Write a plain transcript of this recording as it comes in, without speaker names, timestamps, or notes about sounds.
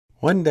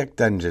One Deck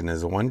Dungeon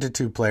is a 1 to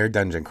 2 player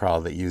dungeon crawl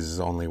that uses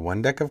only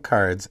one deck of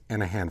cards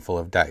and a handful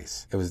of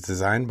dice. It was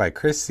designed by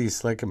Chris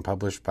Cieslik and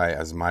published by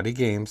Asmadi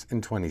Games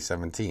in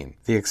 2017.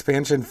 The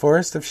expansion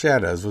Forest of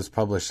Shadows was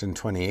published in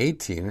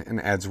 2018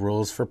 and adds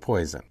rules for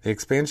poison. The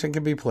expansion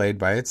can be played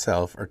by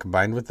itself or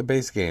combined with the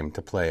base game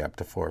to play up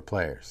to 4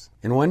 players.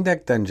 In One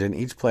Deck Dungeon,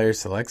 each player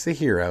selects a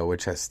hero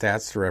which has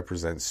stats to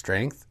represent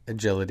strength,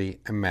 agility,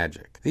 and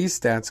magic. These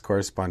stats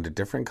correspond to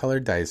different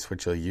colored dice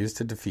which you'll use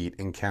to defeat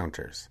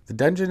encounters. The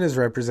dungeon is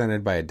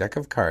represented by a deck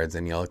of cards,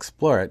 and you'll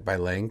explore it by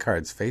laying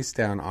cards face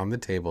down on the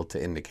table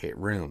to indicate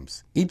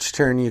rooms. Each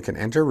turn you can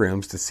enter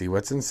rooms to see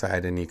what's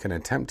inside, and you can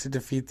attempt to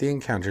defeat the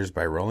encounters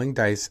by rolling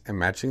dice and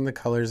matching the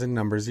colors and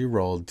numbers you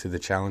rolled to the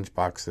challenge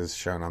boxes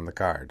shown on the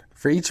card.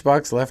 For each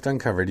box left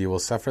uncovered, you will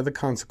suffer the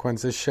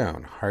consequences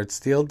shown. Hearts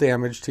deal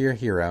damage to your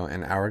hero,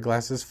 and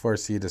hourglasses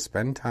force you to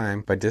spend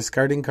time by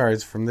discarding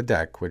cards from the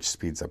deck, which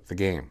speeds up the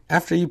game.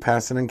 After you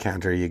pass an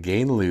encounter, you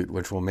gain loot,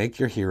 which will make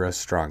your hero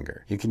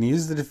stronger. You can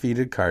use the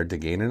defeated card to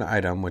gain an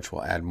item, which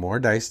will add more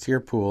dice to your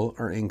pool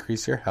or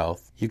increase your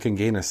health. You can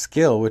gain a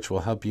skill, which will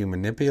help you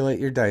manipulate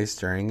your dice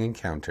during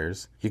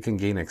encounters. You can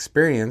gain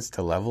experience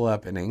to level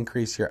up and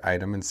increase your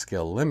item and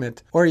skill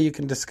limit, or you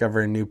can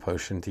discover a new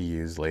potion to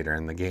use later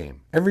in the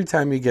game. Every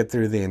time you get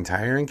through the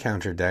entire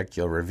encounter deck,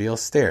 you'll reveal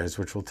stairs,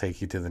 which will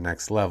take you to the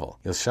next level.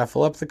 You'll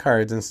shuffle up the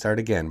cards and start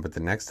again, but the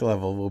next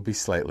level will be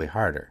slightly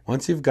harder.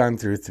 Once you've gone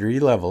through 3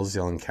 levels,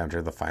 you'll encounter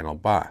the final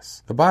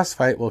boss. The boss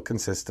fight will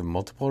consist of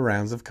multiple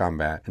rounds of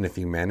combat, and if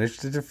you manage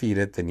to defeat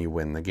it, then you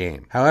win the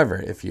game. However,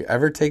 if you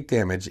ever take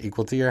damage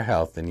equal to your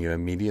health, then you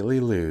immediately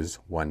lose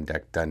One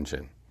Deck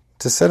Dungeon.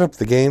 To set up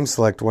the game,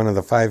 select one of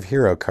the 5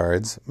 hero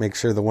cards, make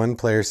sure the one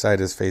player side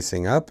is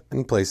facing up,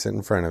 and place it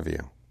in front of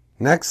you.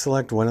 Next,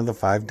 select one of the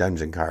 5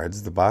 dungeon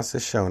cards, the boss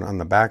is shown on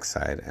the back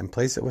side, and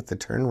place it with the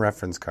turn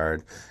reference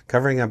card,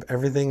 covering up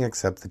everything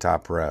except the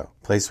top row.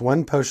 Place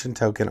 1 potion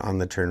token on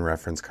the turn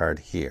reference card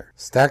here.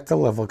 Stack the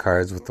level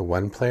cards with the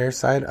one player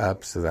side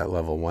up so that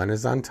level 1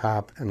 is on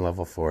top and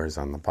level 4 is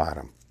on the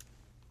bottom.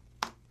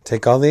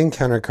 Take all the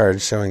encounter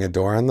cards showing a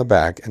door on the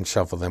back and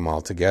shuffle them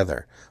all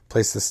together.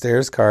 Place the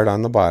stairs card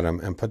on the bottom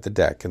and put the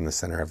deck in the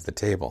center of the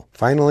table.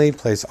 Finally,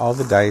 place all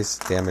the dice,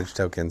 damage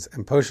tokens,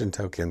 and potion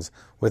tokens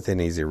within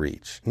easy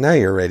reach. Now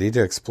you're ready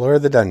to explore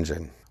the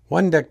dungeon.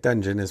 One Deck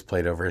Dungeon is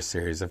played over a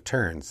series of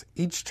turns.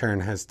 Each turn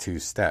has 2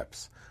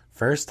 steps.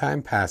 First,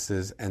 time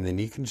passes, and then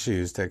you can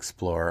choose to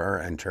explore or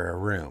enter a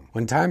room.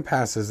 When time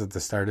passes at the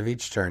start of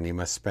each turn, you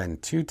must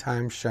spend 2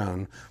 times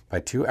shown by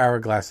 2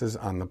 hourglasses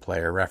on the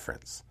player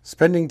reference.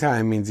 Spending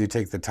time means you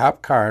take the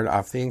top card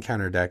off the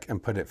encounter deck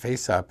and put it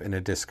face up in a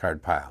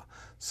discard pile.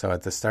 So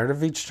at the start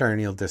of each turn,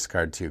 you'll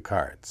discard 2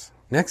 cards.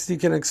 Next, you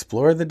can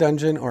explore the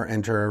dungeon or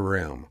enter a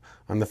room.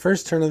 On the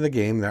first turn of the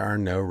game, there are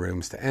no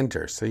rooms to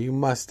enter, so you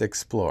must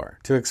explore.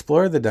 To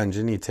explore the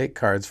dungeon, you take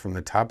cards from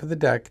the top of the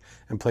deck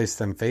and place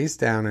them face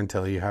down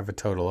until you have a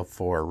total of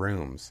 4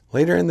 rooms.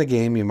 Later in the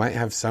game, you might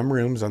have some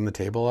rooms on the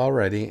table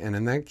already, and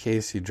in that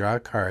case, you draw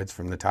cards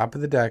from the top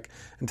of the deck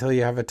until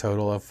you have a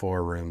total of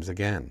 4 rooms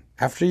again.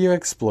 After you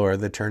explore,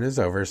 the turn is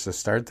over, so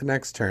start the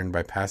next turn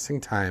by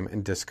passing time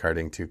and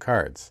discarding 2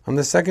 cards. On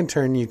the second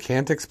turn, you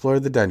can't explore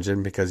the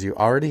dungeon because you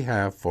already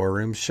have 4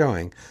 rooms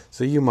showing,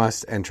 so you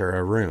must enter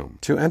a room.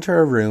 To enter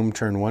a room,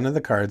 turn one of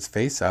the cards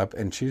face up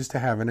and choose to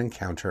have an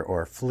encounter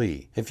or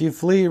flee. If you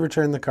flee,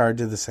 return the card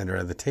to the center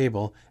of the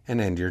table and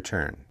end your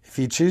turn. If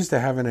you choose to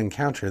have an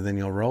encounter, then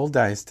you'll roll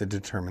dice to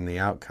determine the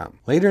outcome.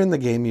 Later in the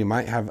game, you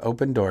might have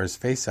open doors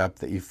face up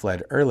that you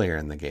fled earlier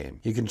in the game.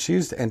 You can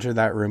choose to enter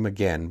that room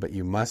again, but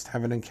you must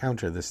have an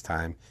encounter this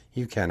time.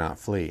 You cannot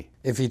flee.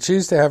 If you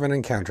choose to have an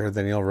encounter,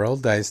 then you'll roll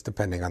dice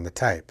depending on the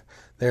type.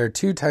 There are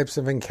 2 types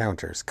of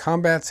encounters.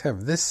 Combats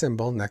have this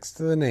symbol next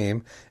to the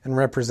name and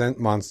represent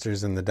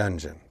monsters in the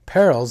dungeon.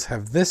 Perils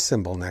have this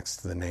symbol next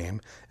to the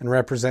name and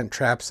represent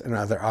traps and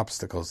other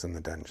obstacles in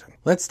the dungeon.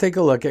 Let's take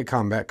a look at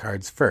combat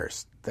cards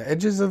first. The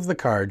edges of the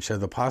card show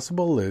the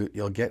possible loot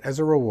you'll get as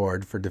a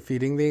reward for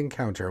defeating the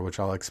encounter, which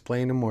I'll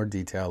explain in more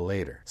detail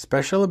later.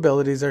 Special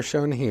abilities are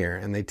shown here,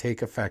 and they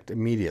take effect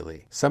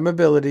immediately. Some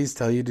abilities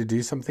tell you to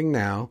do something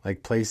now,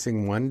 like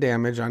placing 1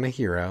 damage on a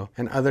hero,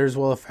 and others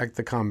will affect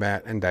the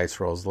combat and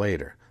dice rolls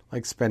later,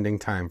 like spending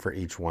time for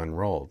each one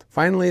rolled.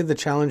 Finally, the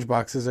challenge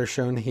boxes are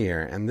shown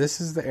here, and this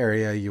is the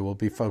area you will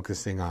be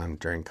focusing on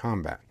during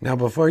combat. Now,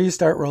 before you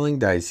start rolling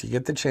dice, you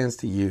get the chance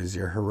to use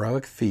your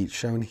heroic feat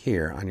shown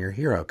here on your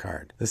hero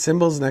card. The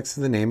symbols next to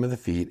the name of the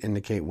feat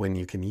indicate when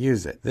you can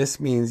use it. This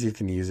means you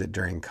can use it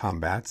during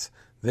combats,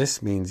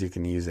 this means you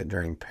can use it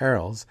during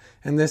perils,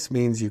 and this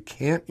means you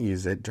can't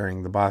use it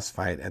during the boss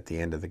fight at the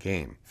end of the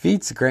game.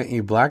 Feats grant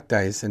you black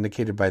dice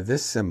indicated by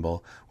this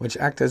symbol, which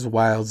act as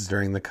wilds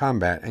during the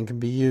combat and can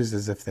be used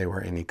as if they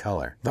were any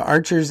color. The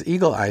Archer's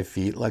Eagle Eye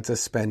feat lets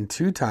us spend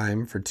 2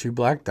 time for 2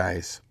 black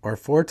dice, or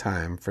 4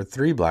 time for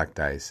 3 black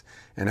dice,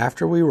 and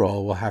after we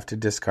roll, we'll have to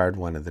discard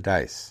 1 of the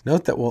dice.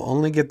 Note that we'll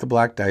only get the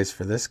black dice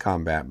for this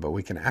combat, but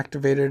we can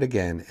activate it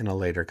again in a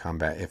later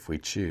combat if we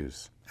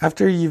choose.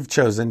 After you've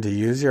chosen to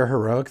use your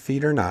heroic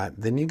feat or not,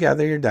 then you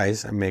gather your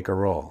dice and make a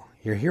roll.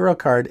 Your hero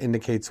card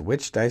indicates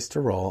which dice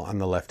to roll on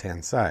the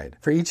left-hand side.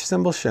 For each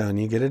symbol shown,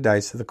 you get a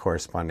dice of the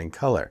corresponding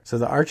color. So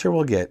the archer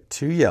will get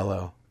 2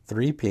 yellow,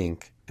 3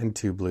 pink, and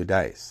 2 blue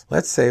dice.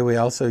 Let's say we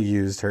also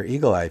used her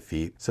eagle eye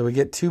feat, so we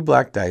get 2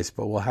 black dice,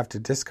 but we'll have to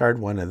discard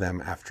one of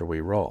them after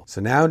we roll. So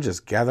now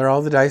just gather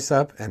all the dice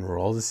up and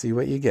roll to see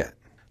what you get.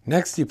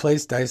 Next, you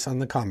place dice on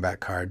the combat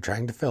card,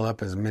 trying to fill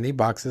up as many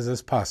boxes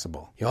as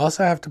possible. You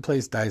also have to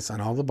place dice on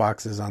all the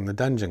boxes on the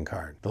dungeon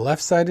card. The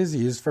left side is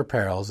used for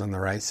perils and the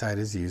right side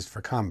is used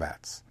for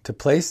combats. To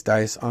place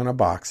dice on a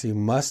box, you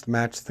must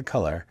match the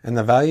color, and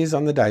the values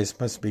on the dice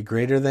must be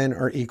greater than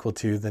or equal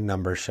to the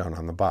number shown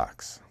on the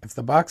box. If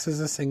the box is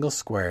a single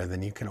square,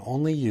 then you can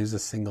only use a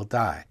single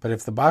die, but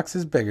if the box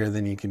is bigger,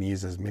 then you can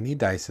use as many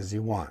dice as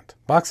you want.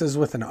 Boxes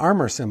with an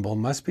armor symbol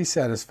must be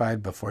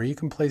satisfied before you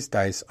can place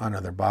dice on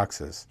other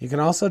boxes. You can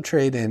also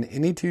trade in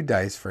any 2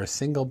 dice for a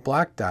single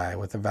black die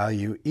with a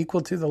value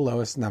equal to the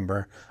lowest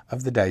number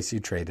of the dice you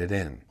traded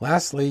in.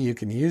 Lastly, you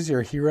can use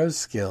your hero's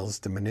skills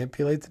to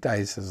manipulate the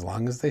dice as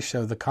long as they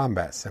show the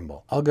combat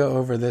symbol. I'll go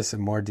over this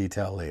in more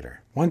detail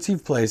later. Once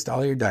you've placed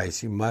all your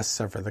dice, you must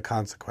suffer the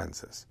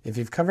consequences. If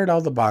you've covered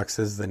all the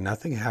boxes, then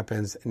nothing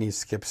happens and you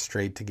skip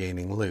straight to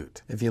gaining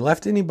loot. If you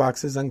left any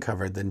boxes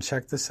uncovered, then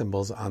check the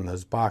symbols on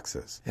those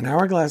boxes. An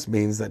hourglass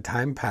means that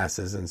time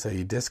passes, and so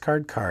you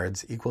discard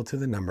cards equal to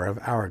the number of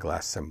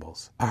hourglass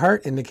symbols. A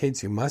heart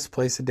indicates you must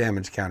place a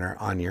damage counter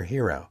on your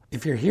hero.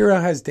 If your hero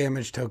has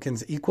damage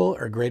tokens equal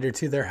or greater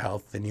to their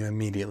health, then you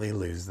immediately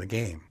lose the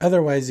game.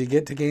 Otherwise, you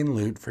get to gain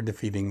loot for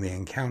defeating the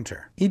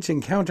encounter. Each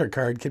encounter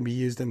card can be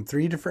used in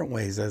 3 different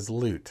ways as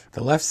loot.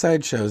 The left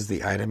side shows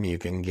the item you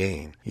can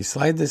gain. You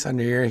slide this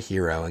under your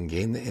hero and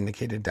gain the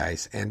indicated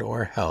dice and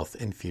or health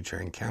in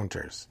future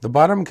encounters. The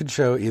bottom could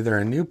show either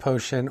a new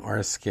potion or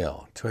a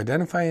skill. To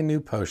identify a new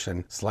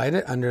potion, slide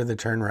it under the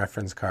turn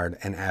reference card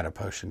and add a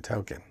potion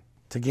token.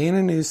 To gain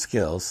a new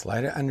skill,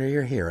 slide it under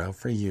your hero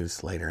for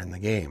use later in the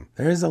game.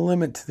 There is a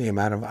limit to the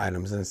amount of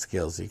items and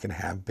skills you can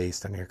have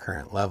based on your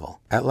current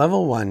level. At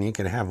level 1, you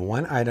can have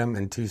 1 item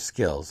and 2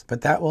 skills, but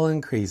that will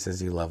increase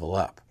as you level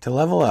up. To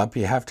level up,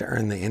 you have to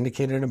earn the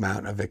indicated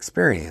amount of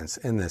experience,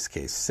 in this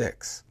case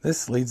 6.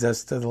 This leads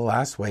us to the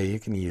last way you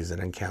can use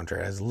an encounter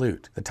as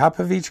loot. The top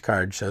of each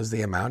card shows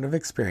the amount of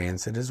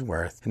experience it is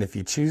worth, and if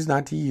you choose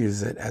not to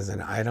use it as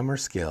an item or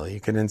skill, you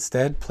can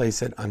instead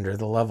place it under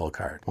the level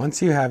card.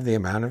 Once you have the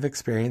amount of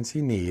experience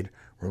you need,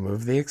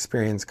 remove the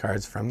experience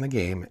cards from the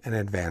game and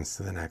advance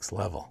to the next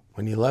level.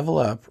 When you level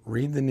up,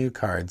 read the new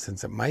card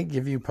since it might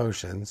give you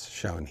potions,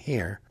 shown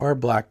here, or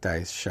black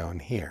dice, shown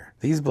here.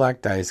 These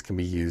black dice can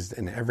be used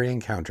in every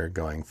encounter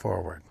going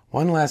forward.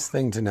 One last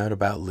thing to note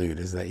about loot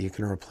is that you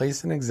can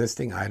replace an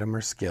existing item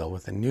or skill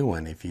with a new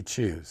one if you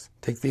choose.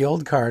 Take the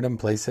old card and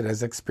place it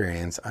as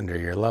experience under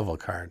your level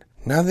card.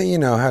 Now that you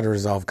know how to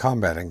resolve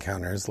combat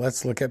encounters,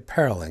 let's look at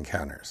Peril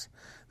Encounters.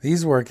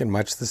 These work in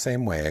much the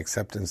same way,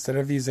 except instead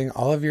of using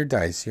all of your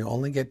dice, you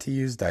only get to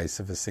use dice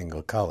of a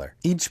single color.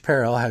 Each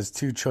peril has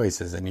 2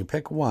 choices, and you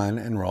pick one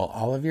and roll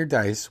all of your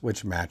dice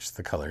which match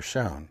the color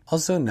shown.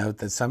 Also note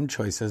that some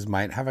choices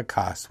might have a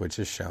cost which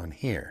is shown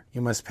here.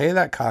 You must pay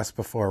that cost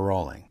before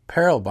rolling.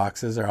 Peril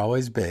boxes are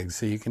always big,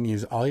 so you can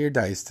use all your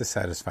dice to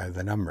satisfy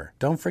the number.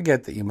 Don't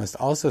forget that you must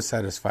also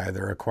satisfy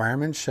the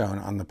requirements shown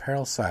on the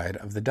peril side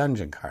of the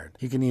dungeon card.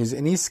 You can use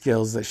any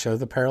skills that show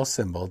the peril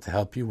symbol to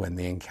help you win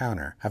the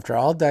encounter. After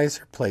all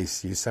dice are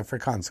placed, you suffer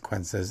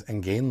consequences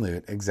and gain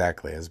loot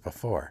exactly as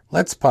before.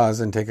 Let's pause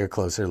and take a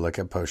closer look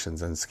at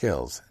potions and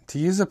skills. To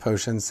use a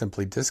potion,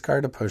 simply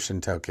discard a potion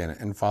token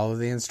and follow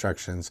the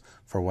instructions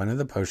for one of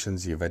the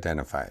potions you've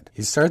identified.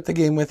 You start the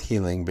game with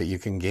healing, but you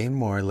can gain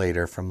more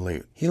later from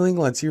loot. Healing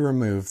lets you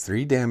remove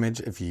 3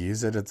 damage if you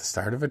use it at the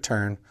start of a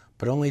turn,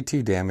 but only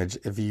 2 damage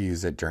if you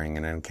use it during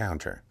an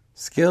encounter.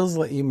 Skills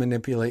let you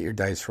manipulate your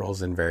dice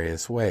rolls in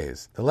various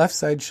ways. The left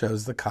side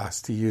shows the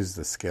cost to use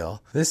the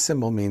skill. This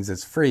symbol means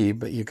it's free,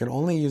 but you can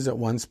only use it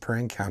once per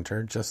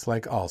encounter, just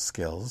like all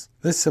skills.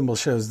 This symbol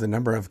shows the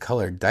number of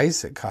colored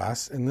dice it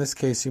costs. In this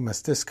case, you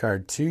must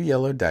discard 2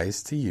 yellow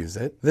dice to use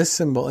it. This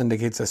symbol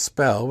indicates a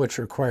spell, which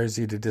requires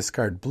you to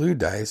discard blue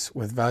dice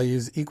with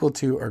values equal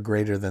to or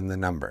greater than the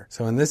number.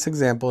 So in this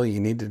example,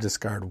 you need to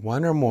discard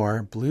 1 or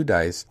more blue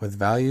dice with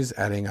values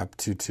adding up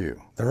to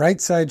 2. The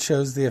right side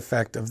shows the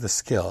effect of the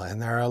skill,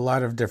 and there are a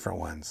lot of different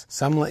ones.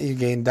 Some let you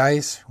gain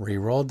dice,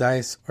 re-roll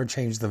dice, or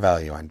change the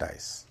value on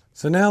dice.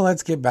 So now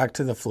let's get back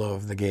to the flow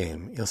of the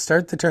game. You'll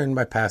start the turn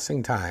by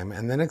passing time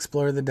and then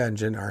explore the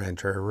dungeon or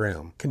enter a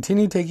room.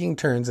 Continue taking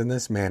turns in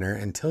this manner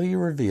until you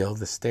reveal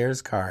the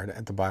stairs card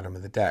at the bottom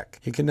of the deck.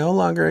 You can no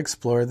longer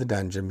explore the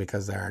dungeon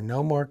because there are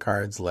no more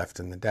cards left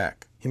in the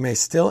deck. You may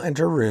still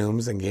enter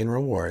rooms and gain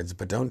rewards,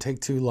 but don't take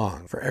too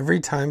long. For every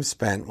time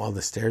spent while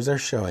the stairs are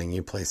showing,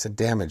 you place a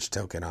damage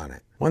token on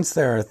it. Once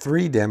there are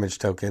 3 damage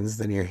tokens,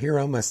 then your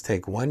hero must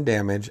take 1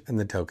 damage and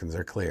the tokens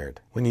are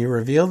cleared. When you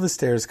reveal the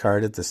stairs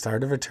card at the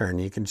start of a turn,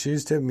 you can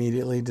choose to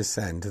immediately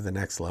descend to the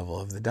next level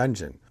of the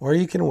dungeon. Or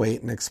you can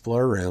wait and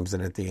explore rooms,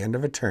 and at the end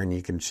of a turn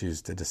you can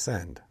choose to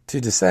descend.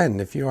 To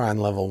descend, if you are on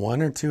level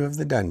 1 or 2 of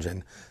the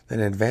dungeon, then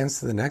advance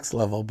to the next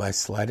level by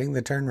sliding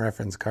the turn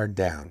reference card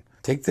down.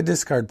 Take the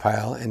discard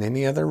pile in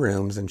any other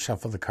rooms and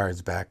shuffle the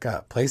cards back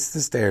up. Place the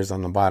stairs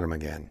on the bottom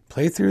again.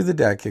 Play through the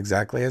deck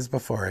exactly as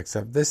before,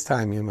 except this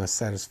time you must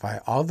satisfy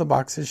all the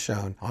boxes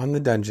shown on the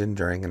dungeon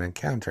during an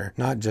encounter,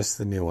 not just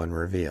the new one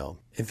revealed.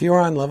 If you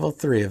are on level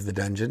 3 of the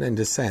dungeon and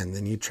descend,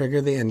 then you trigger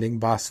the ending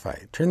boss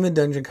fight. Turn the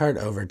dungeon card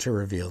over to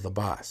reveal the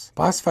boss.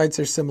 Boss fights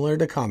are similar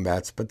to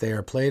combats, but they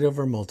are played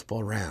over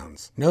multiple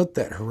rounds. Note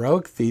that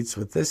heroic feats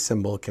with this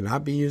symbol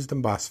cannot be used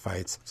in boss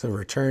fights, so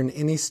return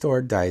any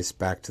stored dice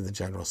back to the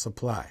general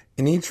supply.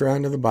 In each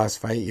round of the boss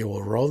fight, you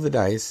will roll the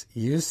dice,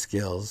 use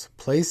skills,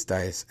 place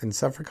dice, and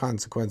suffer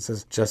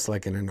consequences just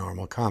like in a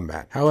normal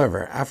combat.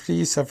 However, after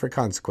you suffer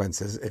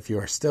consequences, if you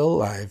are still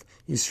alive,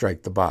 you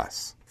strike the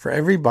boss. For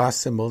every boss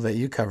symbol that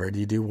you covered,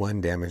 you do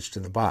 1 damage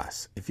to the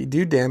boss. If you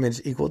do damage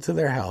equal to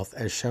their health,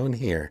 as shown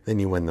here, then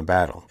you win the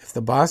battle. If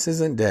the boss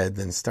isn't dead,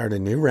 then start a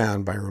new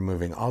round by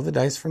removing all the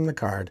dice from the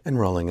card and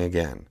rolling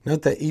again.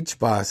 Note that each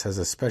boss has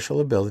a special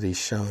ability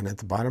shown at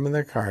the bottom of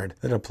their card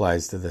that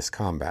applies to this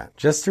combat.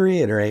 Just to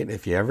reiterate,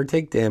 if you ever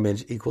take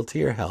damage equal to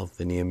your health,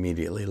 then you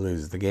immediately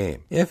lose the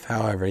game. If,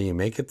 however, you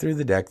make it through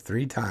the deck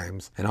 3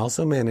 times and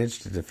also manage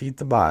to defeat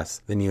the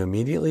boss, then you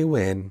immediately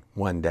win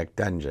 1 deck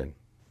dungeon.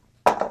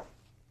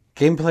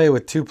 Gameplay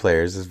with 2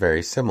 players is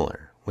very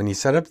similar. When you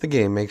set up the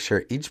game, make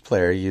sure each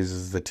player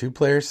uses the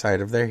 2-player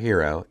side of their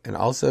hero and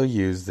also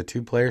use the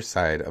 2-player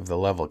side of the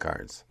level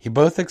cards. You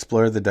both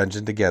explore the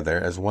dungeon together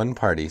as one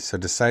party, so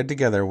decide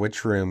together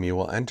which room you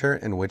will enter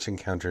and which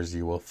encounters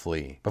you will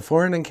flee.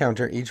 Before an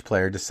encounter, each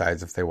player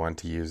decides if they want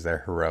to use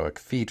their heroic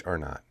feat or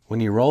not. When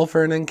you roll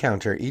for an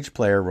encounter, each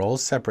player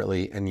rolls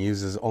separately and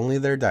uses only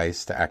their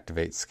dice to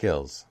activate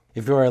skills.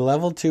 If you are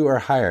level 2 or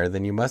higher,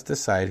 then you must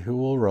decide who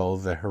will roll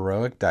the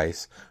heroic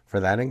dice for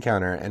that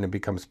encounter, and it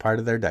becomes part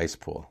of their dice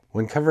pool.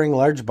 When covering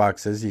large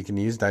boxes, you can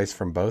use dice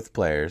from both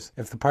players.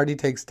 If the party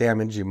takes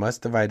damage, you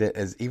must divide it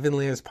as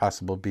evenly as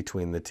possible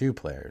between the 2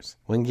 players.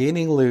 When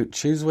gaining loot,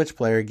 choose which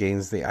player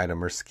gains the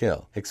item or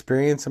skill.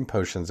 Experience and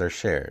potions are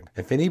shared.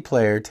 If any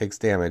player takes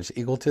damage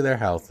equal to their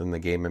health, then the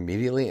game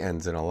immediately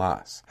ends in a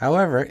loss.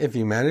 However, if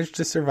you manage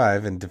to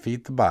survive and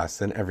defeat the boss,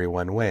 then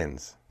everyone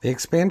wins. The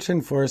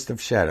expansion Forest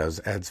of Shadows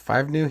adds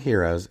 5 new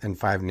heroes and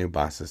 5 new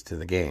bosses to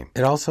the game.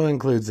 It also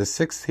includes a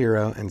 6th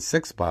hero and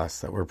 6 boss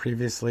that were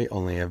previously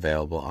only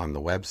available on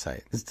the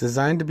website. It's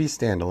designed to be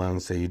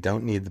standalone, so you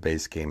don't need the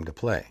base game to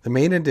play. The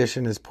main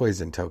addition is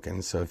poison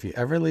tokens, so if you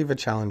ever leave a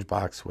challenge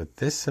box with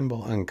this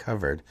symbol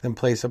uncovered, then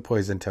place a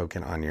poison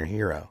token on your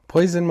hero.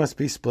 Poison must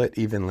be split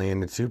evenly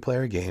in a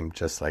 2-player game,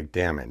 just like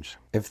damage.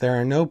 If there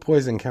are no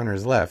poison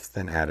counters left,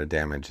 then add a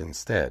damage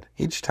instead.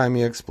 Each time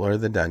you explore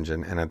the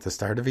dungeon and at the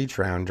start of each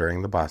round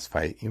during the boss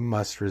fight, you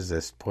must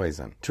resist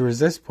poison. To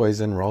resist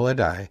poison, roll a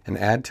die and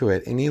add to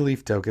it any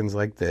leaf tokens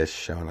like this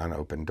shown on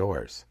open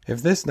doors.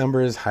 If this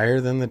number is higher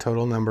than the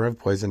total number of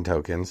poison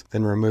tokens,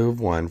 then remove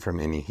 1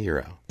 from any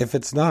hero. If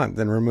it's not,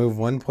 then remove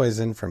 1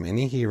 poison from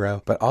any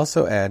hero, but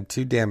also add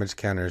 2 damage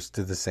counters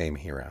to the same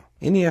hero.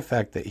 Any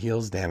effect that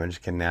heals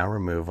damage can now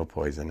remove a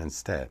poison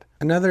instead.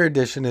 Another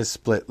addition is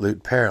split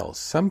loot perils.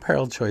 Some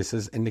peril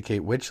choices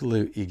indicate which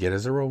loot you get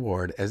as a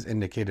reward, as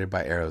indicated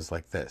by arrows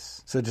like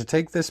this. So to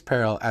take this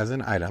peril as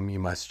an item, you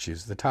must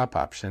choose the top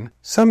option.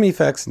 Some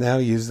effects now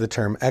use the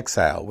term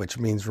exile, which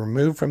means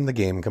remove from the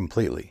game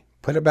completely.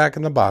 Put it back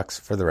in the box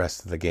for the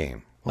rest of the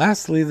game.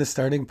 Lastly, the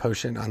starting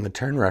potion on the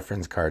turn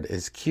reference card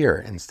is Cure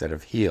instead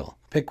of Heal.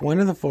 Pick one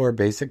of the 4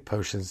 basic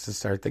potions to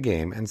start the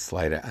game and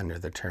slide it under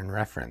the turn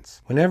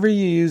reference. Whenever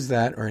you use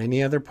that or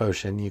any other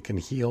potion, you can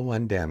heal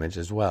 1 damage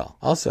as well.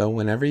 Also,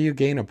 whenever you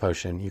gain a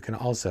potion, you can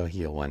also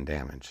heal 1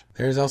 damage.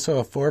 There is also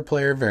a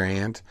 4-player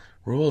variant,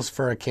 rules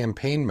for a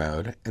campaign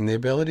mode, and the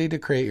ability to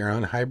create your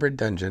own hybrid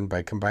dungeon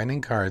by combining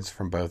cards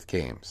from both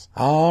games.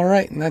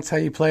 Alright, and that's how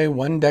you play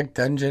 1 deck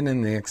dungeon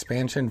in the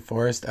expansion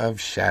Forest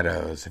of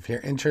Shadows. If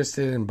you're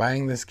interested in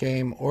buying this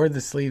game or the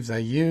sleeves I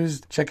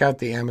used, check out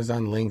the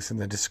Amazon links in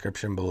the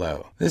description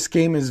below. This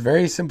game is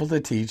very simple to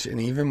teach, and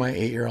even my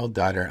 8-year-old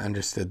daughter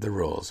understood the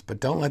rules, but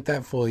don't let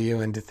that fool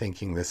you into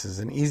thinking this is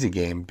an easy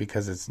game,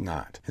 because it's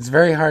not. It's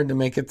very hard to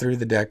make it through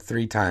the deck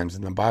 3 times,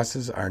 and the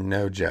bosses are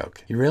no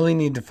joke. You really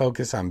need to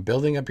focus on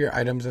building up your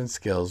items and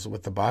skills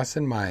with the boss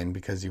in mind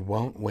because you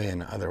won't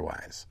win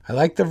otherwise. I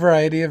like the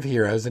variety of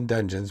heroes and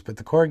dungeons, but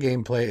the core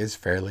gameplay is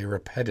fairly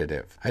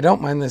repetitive. I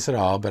don't mind this at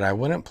all, but I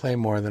wouldn't play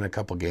more than a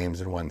couple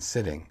games in one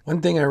sitting.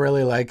 One thing I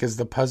really like is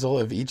the puzzle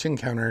of each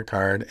encounter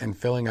card and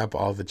filling up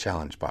all the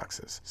challenge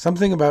boxes.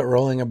 Something about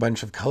rolling a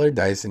bunch of colored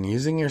dice and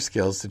using your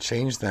skills to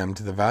change them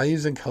to the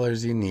values and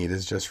colors you need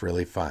is just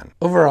really fun.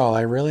 Overall,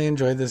 I really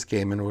enjoyed this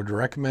game and would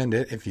recommend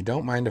it if you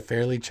don't mind a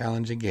fairly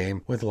challenging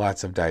game with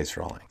lots of dice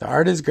rolling. The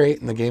art is great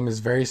and the game is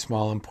very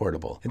small and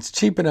portable. It's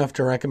cheap enough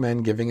to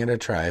recommend giving it a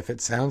try if it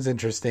sounds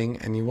interesting,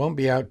 and you won't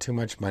be out too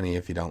much money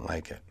if you don't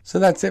like it. So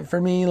that's it for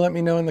me. Let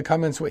me know in the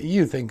comments what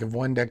you think of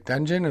One Deck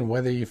Dungeon and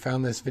whether you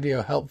found this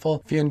video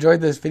helpful. If you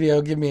enjoyed this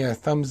video, give me a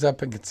thumbs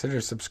up and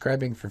consider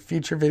subscribing for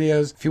future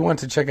videos. If you want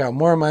to check out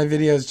more of my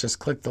videos, just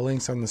click the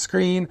links on the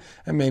screen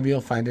and maybe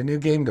you'll find a new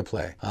game to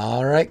play.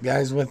 Alright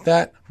guys, with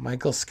that,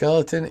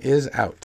 MyklSkeleton is out.